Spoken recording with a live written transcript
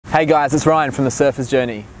Hey guys, it's Ryan from The Surfer's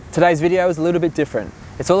Journey. Today's video is a little bit different.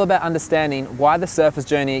 It's all about understanding why The Surfer's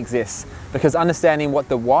Journey exists, because understanding what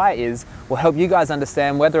the why is will help you guys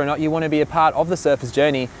understand whether or not you want to be a part of The Surfer's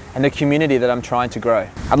Journey and the community that I'm trying to grow.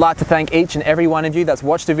 I'd like to thank each and every one of you that's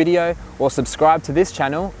watched the video or subscribed to this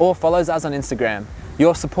channel or follows us on Instagram.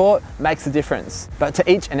 Your support makes a difference. But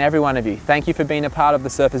to each and every one of you, thank you for being a part of The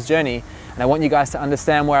Surfer's Journey, and I want you guys to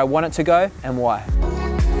understand where I want it to go and why.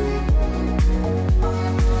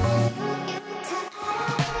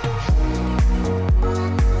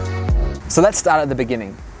 So let's start at the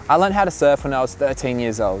beginning. I learned how to surf when I was 13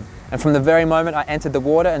 years old. And from the very moment I entered the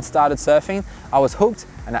water and started surfing, I was hooked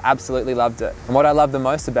and I absolutely loved it. And what I loved the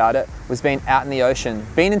most about it was being out in the ocean,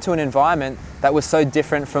 being into an environment that was so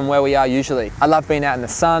different from where we are usually. I loved being out in the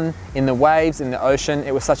sun, in the waves, in the ocean.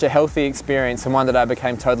 It was such a healthy experience and one that I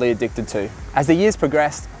became totally addicted to. As the years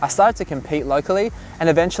progressed, I started to compete locally and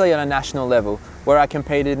eventually on a national level, where I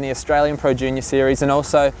competed in the Australian Pro Junior Series and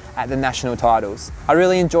also at the national titles. I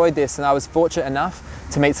really enjoyed this and I was fortunate enough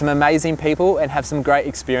to meet some amazing people and have some great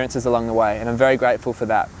experiences along the way, and I'm very grateful for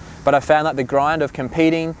that. But I found that the grind of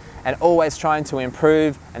competing and always trying to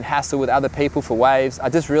improve and hassle with other people for waves, I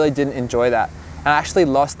just really didn't enjoy that. And I actually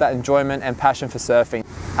lost that enjoyment and passion for surfing.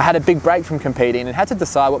 I had a big break from competing and had to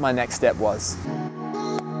decide what my next step was.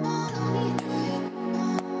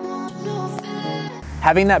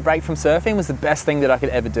 Having that break from surfing was the best thing that I could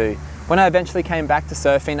ever do. When I eventually came back to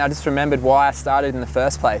surfing, I just remembered why I started in the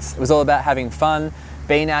first place. It was all about having fun,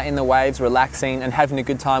 being out in the waves, relaxing, and having a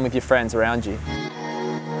good time with your friends around you.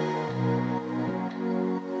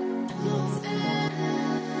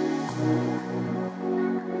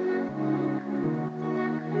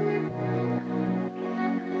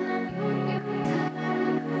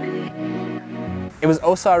 It was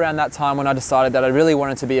also around that time when I decided that I really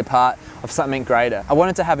wanted to be a part of something greater. I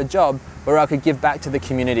wanted to have a job where I could give back to the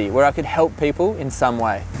community, where I could help people in some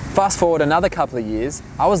way. Fast forward another couple of years,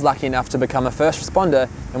 I was lucky enough to become a first responder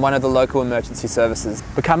in one of the local emergency services.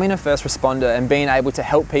 Becoming a first responder and being able to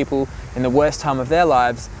help people in the worst time of their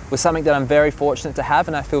lives was something that I'm very fortunate to have,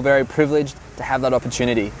 and I feel very privileged to have that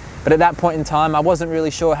opportunity. But at that point in time, I wasn't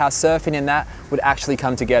really sure how surfing and that would actually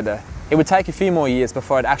come together. It would take a few more years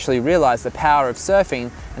before I'd actually realise the power of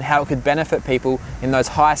surfing and how it could benefit people in those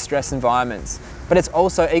high stress environments. But it's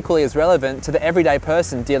also equally as relevant to the everyday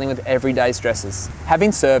person dealing with everyday stresses.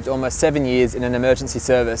 Having served almost 7 years in an emergency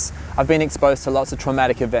service, I've been exposed to lots of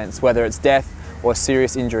traumatic events, whether it's death or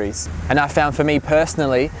serious injuries. And I found for me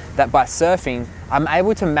personally that by surfing, I'm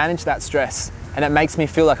able to manage that stress, and it makes me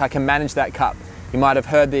feel like I can manage that cup. You might have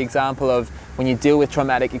heard the example of when you deal with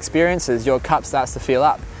traumatic experiences, your cup starts to fill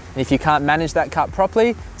up. And if you can't manage that cup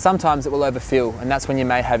properly, sometimes it will overfill, and that's when you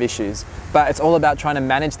may have issues. But it's all about trying to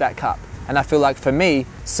manage that cup. And I feel like for me,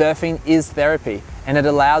 surfing is therapy, and it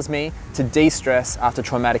allows me to de-stress after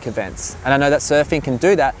traumatic events. And I know that surfing can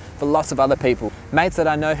do that for lots of other people. Mates that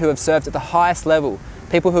I know who have served at the highest level,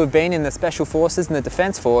 people who have been in the Special Forces and the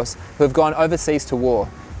Defence Force, who have gone overseas to war.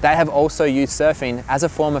 They have also used surfing as a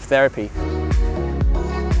form of therapy.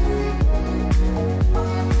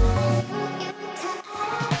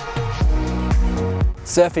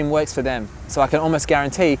 Surfing works for them, so I can almost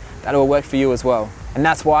guarantee that it will work for you as well. And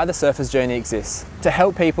that's why The Surfer's Journey exists, to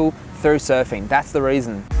help people through surfing. That's the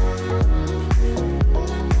reason.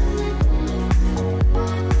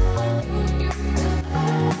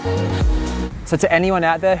 So to anyone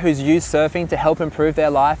out there who's used surfing to help improve their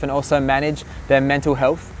life and also manage their mental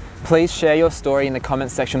health, please share your story in the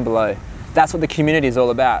comments section below. That's what the community is all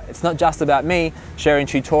about. It's not just about me sharing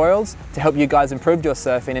tutorials to help you guys improve your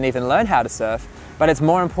surfing and even learn how to surf, but it's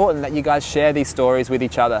more important that you guys share these stories with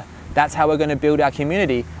each other. That's how we're going to build our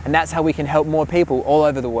community, and that's how we can help more people all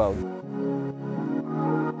over the world.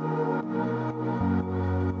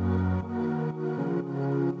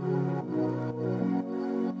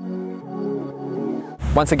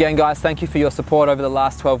 Once again guys, thank you for your support over the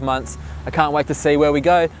last 12 months. I can't wait to see where we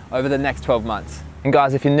go over the next 12 months. And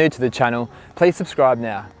guys, if you're new to the channel, please subscribe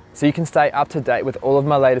now, so you can stay up to date with all of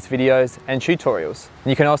my latest videos and tutorials.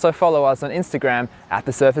 And you can also follow us on Instagram at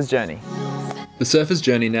The Surfer's Journey. The Surfer's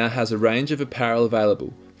Journey now has a range of apparel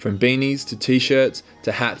available, from beanies to t-shirts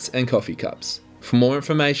to hats and coffee cups. For more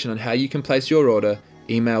information on how you can place your order,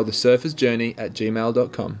 email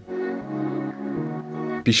thesurfersjourney@gmail.com.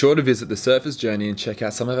 Be sure to visit The Surfer's Journey and check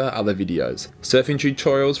out some of our other videos, surfing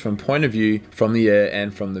tutorials from point of view, from the air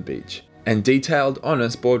and from the beach, and detailed,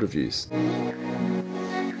 honest board reviews.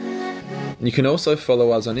 You can also follow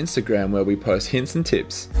us on Instagram, where we post hints and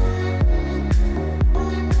tips.